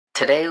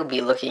today we'll be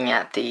looking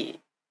at the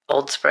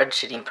old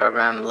spreadsheeting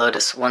program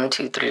Lotus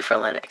 123 for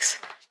Linux,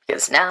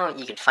 because now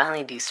you can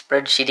finally do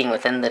spreadsheeting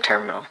within the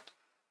terminal,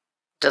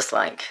 just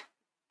like,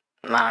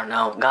 I don't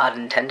know, God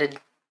intended.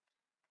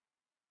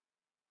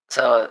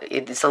 So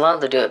it's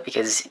allowed to do it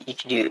because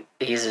it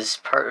uses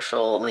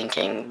partial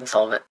linking to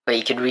solve it, but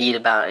you could read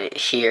about it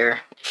here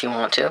if you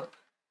want to.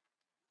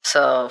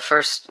 So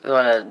first we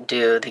want to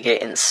do the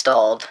get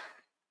installed,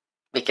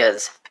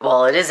 because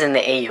while it is in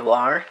the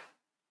AUR,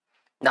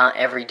 not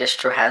every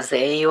distro has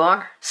the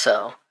AUR,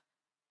 so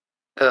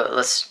we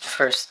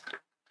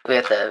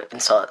have to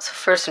install it. So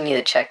first we need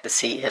to check to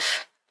see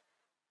if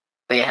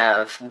we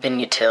have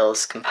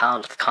binutils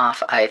compiled with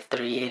conf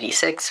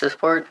i386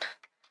 support.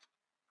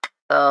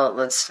 So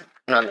let's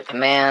run the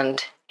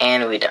command,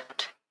 and we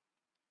don't.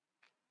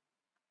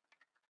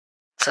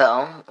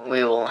 So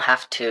we will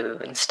have to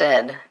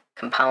instead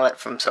compile it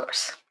from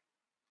source.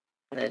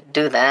 To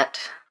do that,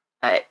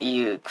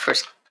 you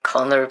first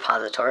clone the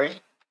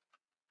repository,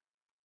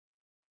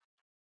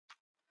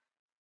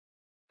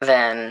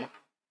 then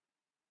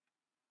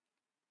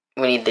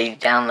we need to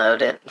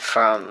download it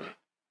from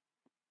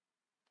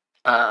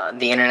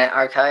the Internet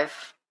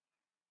Archive.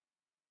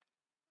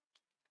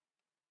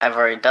 I've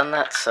already done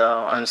that,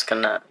 so I'm just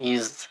gonna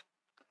use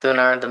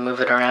Lunar to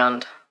move it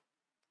around.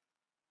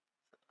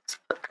 Let's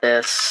put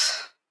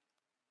this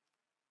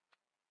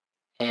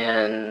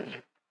in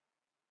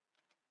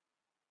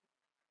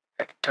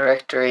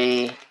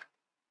directory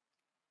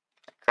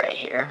right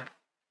here.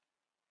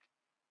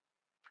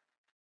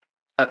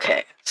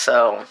 Okay,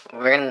 so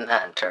we're in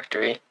that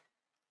directory.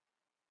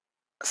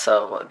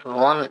 So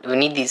we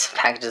need these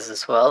packages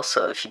as well,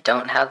 so if you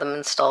don't have them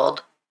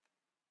installed,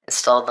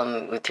 install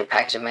them with your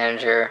package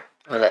manager,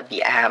 whether that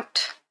be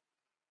apt,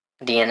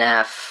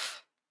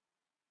 DNF,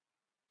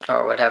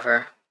 or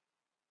whatever.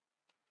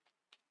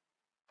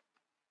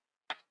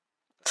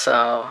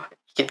 So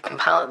you could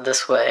compile it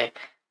this way.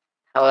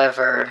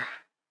 However,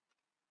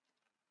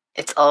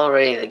 it's all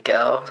ready to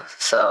go,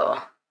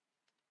 so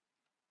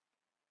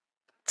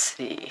let's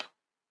see.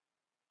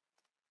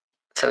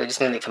 So we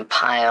just need to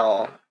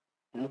compile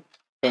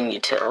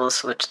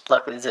binutils, which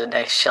luckily is a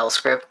nice shell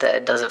script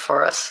that does it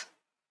for us.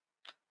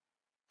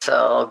 So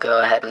I'll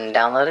go ahead and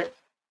download it.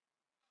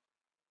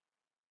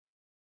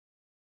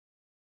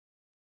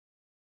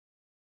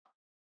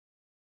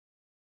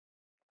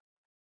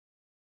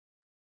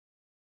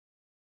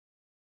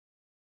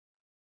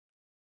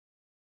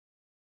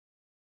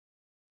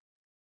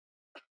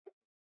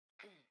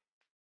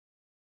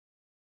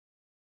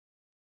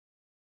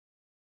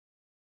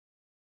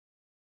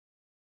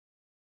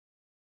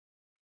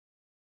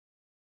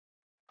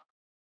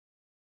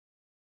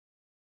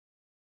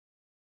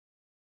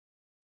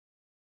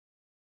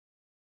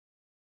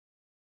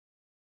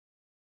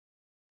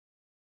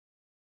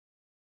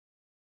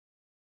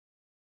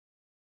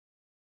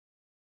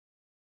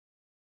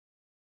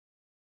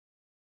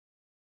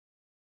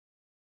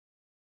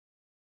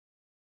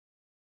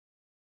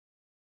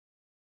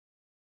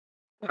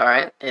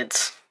 Alright,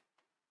 it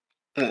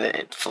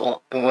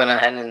went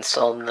ahead and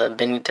installed the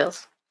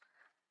binutils.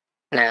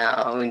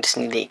 Now we just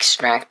need the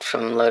extract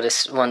from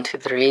Lotus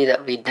 123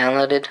 that we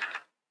downloaded.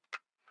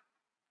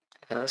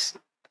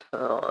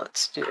 So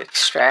let's do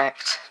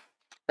extract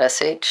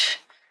sh,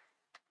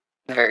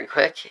 very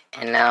quick,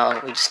 and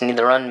now we just need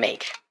to run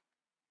make.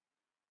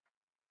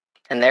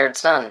 And there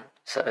it's done.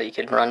 So you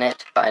could run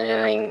it by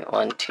doing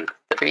 1, 2,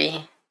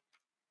 3,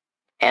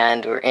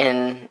 and we're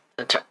in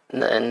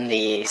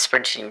the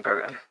spreadsheeting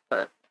program.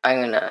 But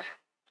I'm gonna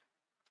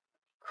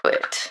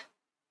quit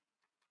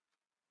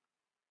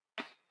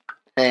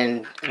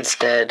and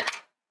instead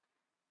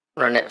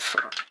run it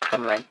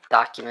from my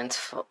documents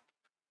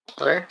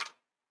folder.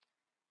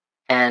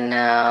 And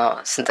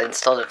now, since I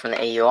installed it from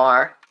the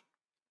AUR,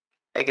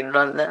 I can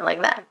run that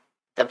like that.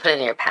 To put it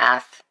in your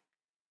path.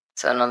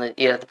 So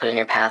you have to put in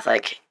your path,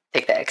 like,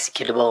 take the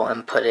executable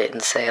and put it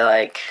and say,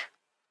 like,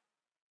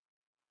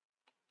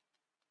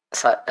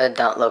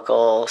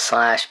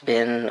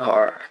 .local/bin,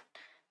 or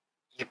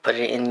you put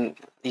it in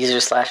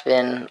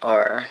user/bin,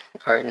 or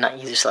not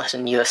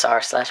user/bin,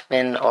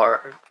 usr/bin,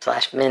 or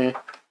 /bin,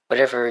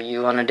 whatever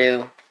you want to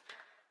do.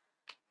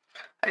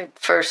 Alright,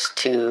 first,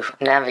 to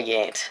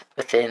navigate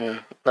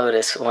within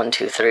Lotus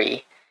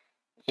 123,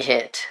 you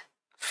hit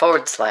 /,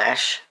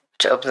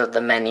 which opens up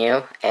the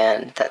menu,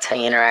 and that's how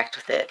you interact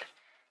with it.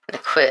 And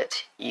to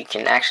quit, you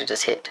can actually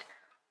just hit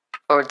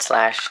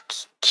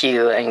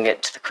 /Q and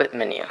get to the quit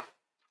menu.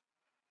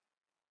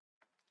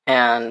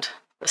 And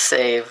the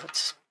save,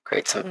 let's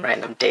create some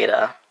random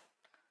data.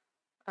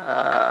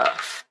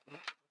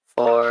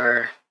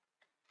 4,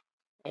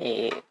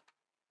 8,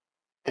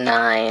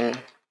 9,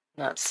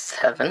 not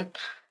 7.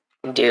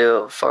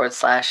 Do /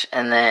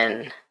 and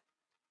then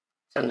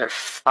under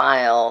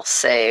file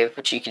save,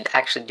 which you can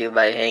actually do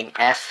by hitting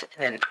F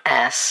and then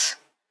S,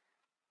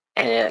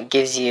 and it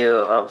gives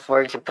you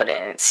where you can put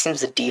it. And it seems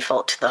to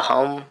default to the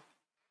home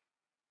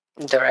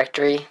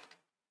directory.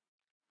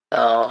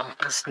 So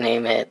let's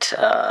name it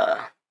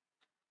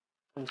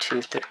 1,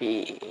 2,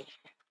 3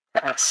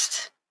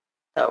 test,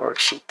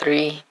 worksheet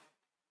 3.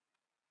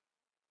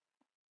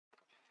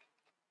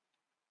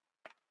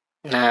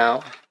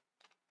 Now,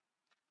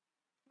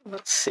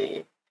 let's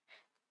see.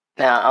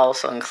 Now I'll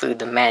also include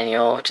the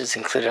manual, which is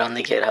included on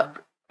the GitHub,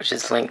 which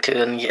is linked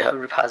to in the GitHub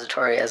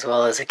repository, as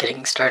well as a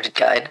getting started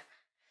guide.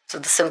 So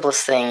the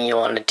simplest thing you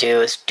want to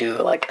do is do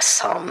like a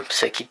sum,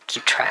 so you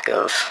keep track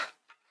of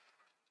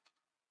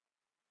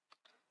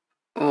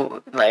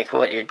like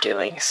what you're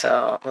doing.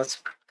 So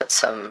let's put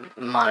some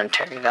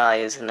monetary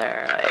values in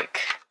there, like,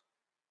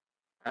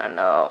 I don't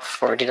know,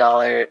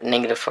 $40,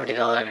 negative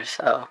 $40.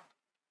 So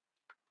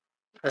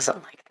it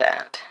doesn't like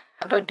that.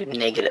 How do I do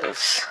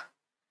negatives?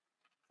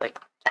 Like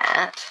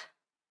that?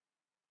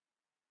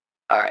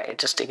 Alright, it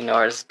just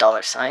ignores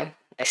 $sign.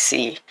 I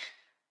see.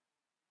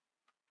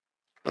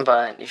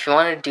 But if you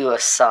want to do a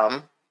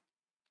sum,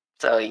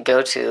 so you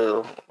go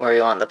to where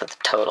you want to put the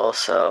total.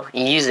 So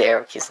you use the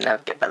arrow keys to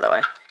navigate, by the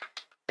way.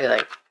 Do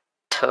like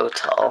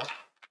total.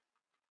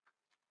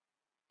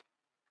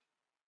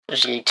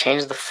 You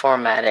change the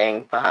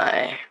formatting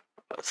by,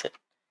 what's it?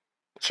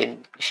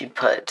 If you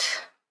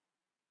put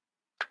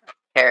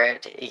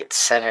caret, you get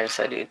center,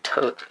 so I do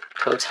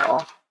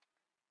total.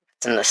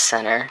 It's in the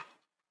center.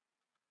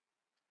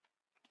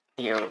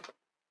 How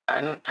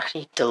do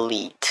you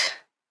delete?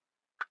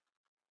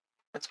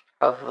 That's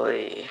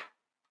probably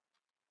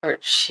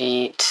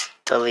worksheet,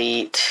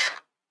 delete,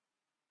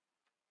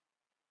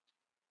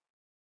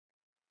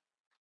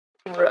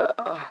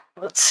 row.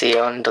 Let's see,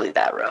 I want to delete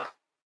that row.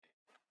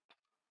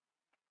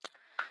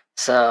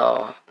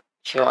 So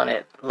if you want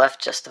it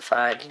left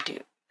justified, you do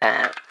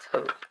that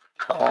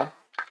total,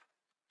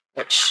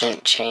 which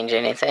shouldn't change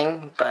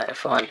anything. But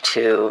if you want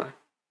to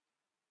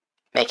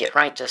make it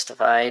right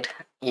justified,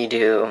 you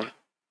do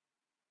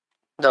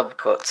double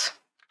quotes.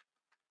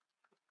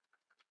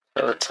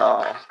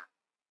 Total.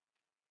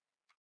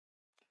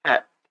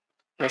 That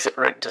makes it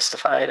right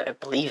justified. I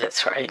believe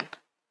it's right. I'm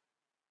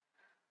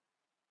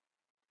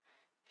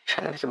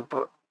trying to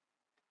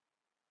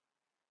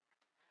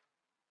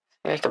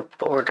make a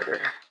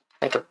border.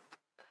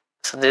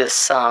 So this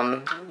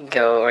sum,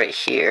 go right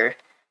here,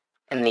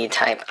 and the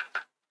type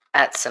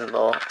 @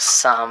 symbol,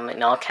 sum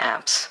in all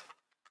caps.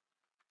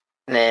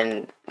 And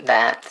then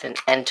that, then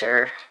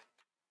enter,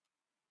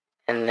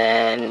 and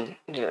then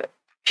do a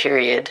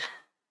period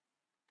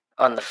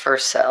on the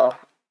first cell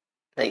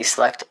that you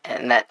select,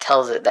 and that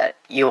tells it that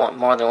you want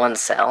more than one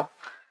cell.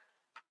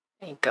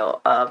 You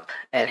go up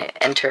and hit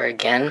enter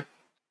again,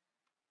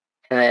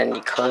 and then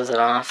you close it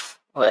off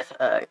with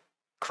a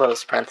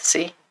closed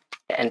parenthesis,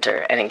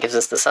 enter, and it gives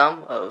us the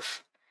sum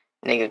of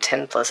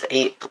 -10 plus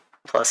 8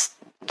 plus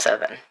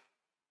 7.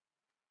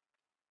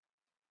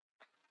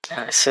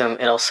 I assume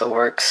it also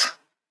works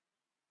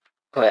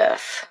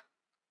with,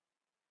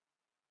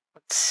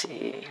 let's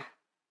see,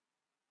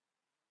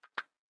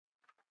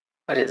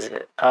 what is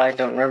it? I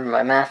don't remember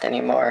my math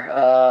anymore.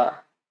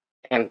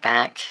 I'm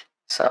back.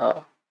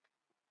 So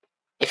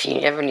if you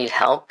ever need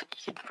help,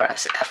 you can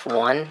press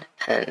F1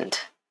 and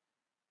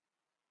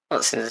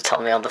it seems to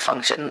tell me all the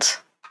functions.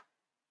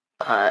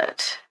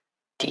 But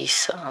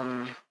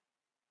dsum,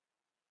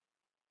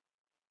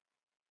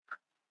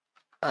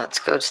 let's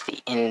go to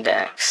the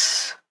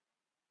index.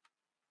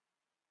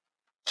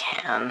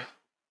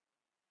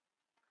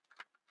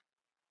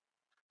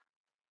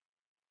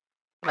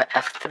 But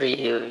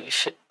F3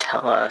 should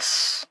tell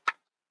us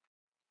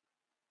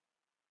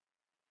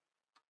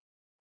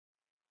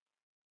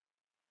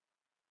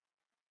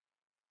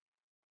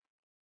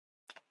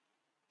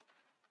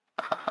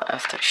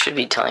F3 should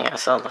be telling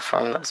us all the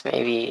formulas.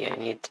 Maybe I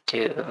need to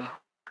do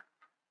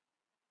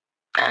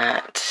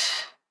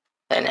at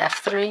an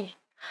F3.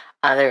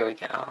 There we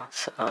go.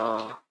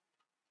 So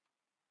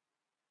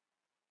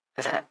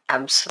is that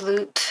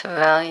absolute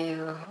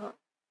value?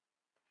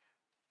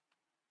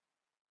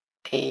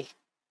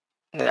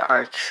 The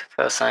arc,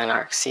 cosine,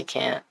 arc,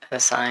 secant,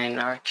 sine,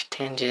 arc,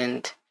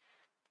 tangent,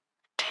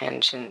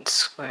 tangent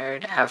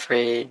squared,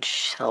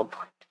 average, cell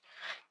point.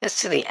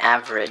 Let's do the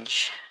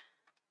average.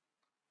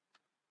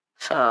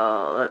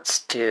 So let's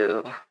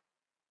do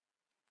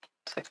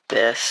like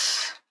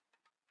this.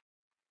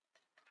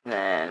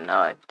 Then, oh,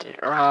 I did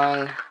it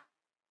wrong.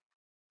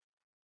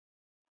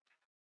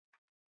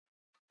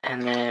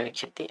 And then we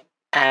get the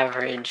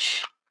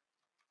average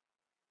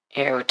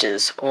here, which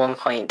is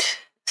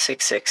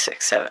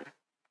 1.6667.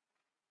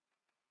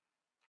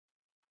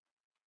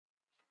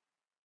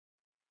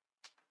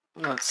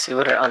 Let's see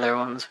what are other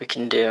ones we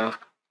can do.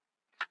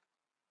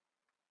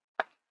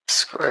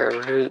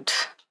 Square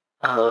root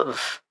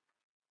of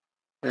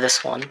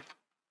this one,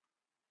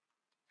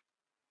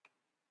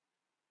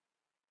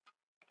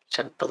 which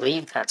I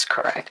believe that's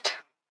correct.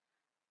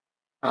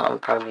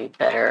 Probably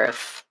better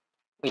if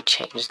we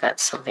change that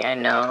to something I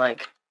know,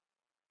 like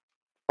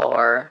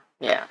 4.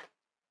 Yeah.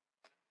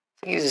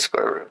 Use the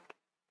square root.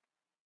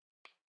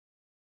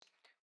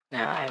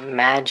 Now I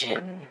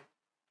imagine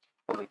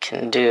what we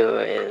can do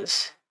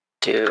is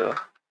do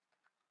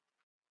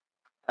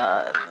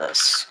the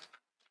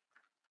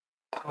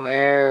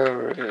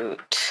square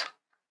root,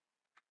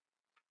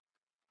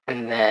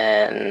 and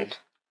then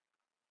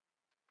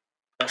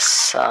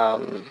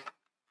sum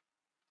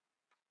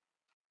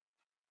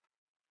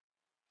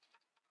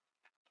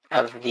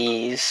of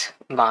these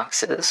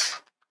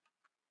boxes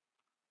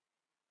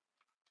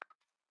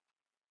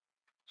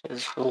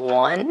is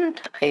 1,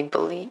 I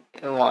believe.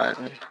 1.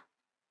 I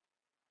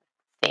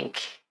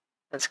think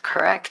that's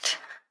correct.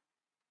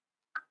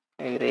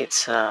 Maybe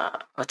it's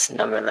what's the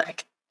number that I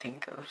can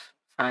think of?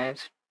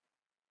 5,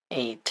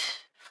 8,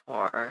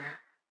 4.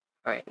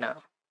 Right, no.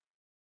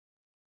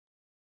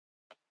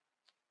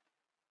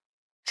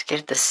 Let's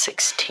get to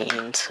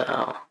 16,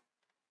 so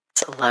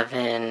it's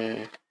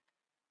 11.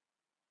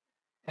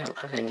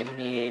 11,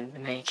 we need to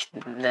make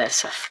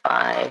this a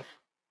 5.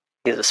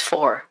 Gives us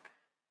 4.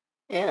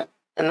 Yeah,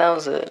 and that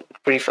was a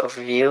brief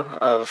overview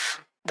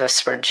of the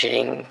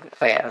spreadsheeting.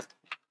 Oh yeah,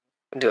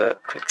 do a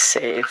quick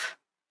save.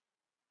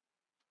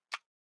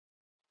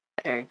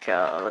 There we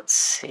go. Let's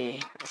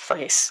see.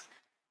 Replace.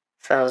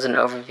 So that was an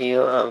overview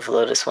of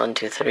Lotus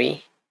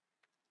 123.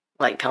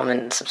 Like,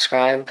 comment, and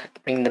subscribe.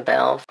 Ring the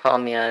bell. Follow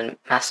me on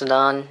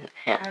Mastodon.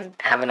 And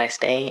have a nice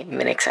day.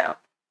 Minux out.